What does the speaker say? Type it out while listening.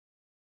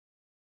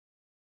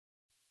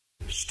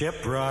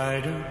Step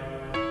rider,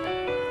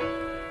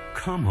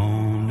 come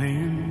on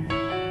in.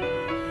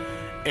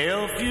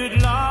 If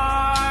you'd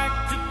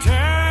like to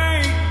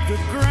take the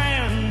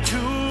grand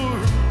tour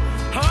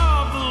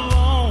of the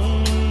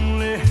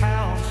lonely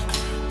house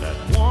that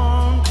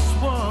once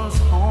was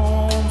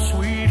home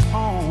sweet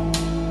home,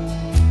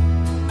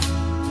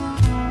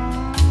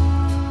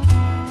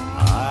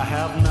 I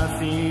have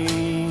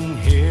nothing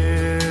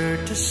here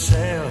to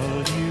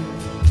sell you,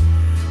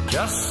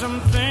 just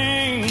some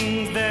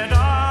things that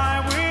I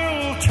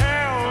will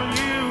tell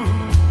you,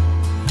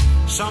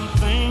 some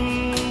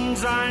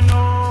things I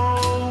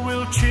know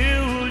will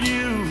chill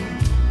you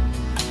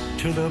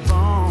to the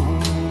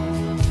bone.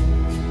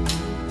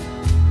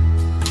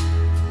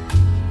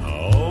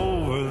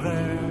 Over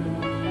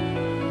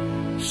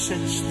there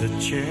sits the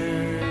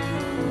chair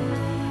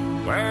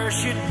where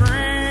she'd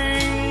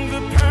bring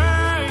the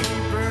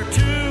paper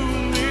to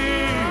me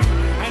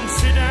and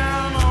sit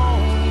down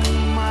on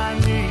my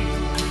knee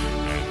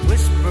and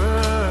whisper,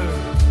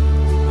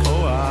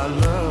 oh, I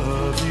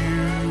love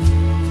you.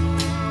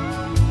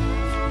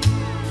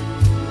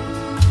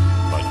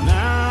 But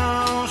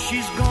now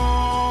she's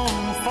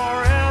gone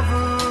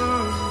forever,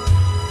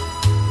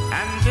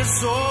 and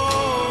this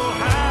old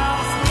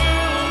house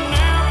will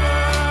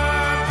never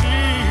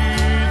be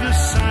the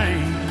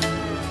same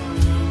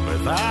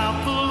without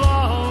the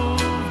love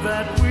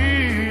that we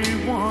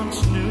once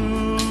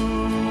knew.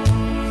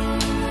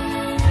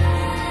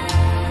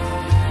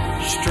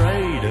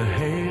 Straight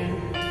ahead,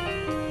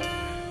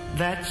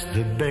 that's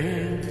the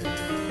bed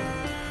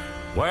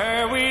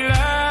where we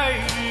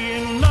lay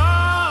in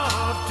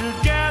love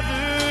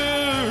together,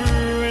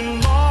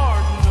 and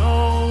Lord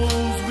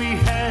knows we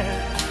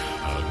had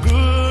a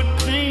good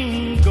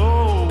thing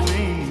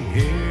going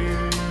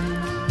here.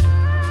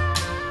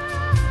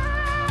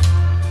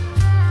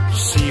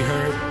 See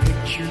her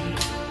picture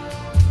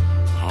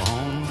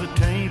on the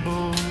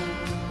table,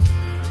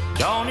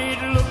 don't it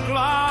look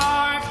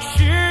like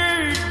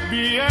she'd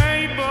be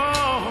able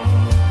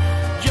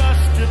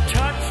just to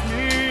touch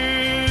me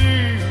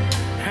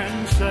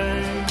and say,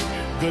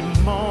 good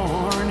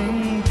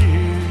morning,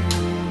 dear.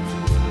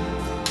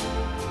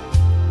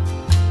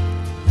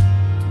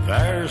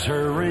 There's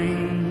her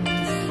rings,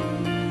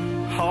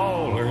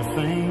 all her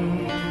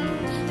things,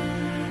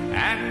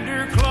 and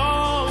her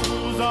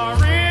clothes are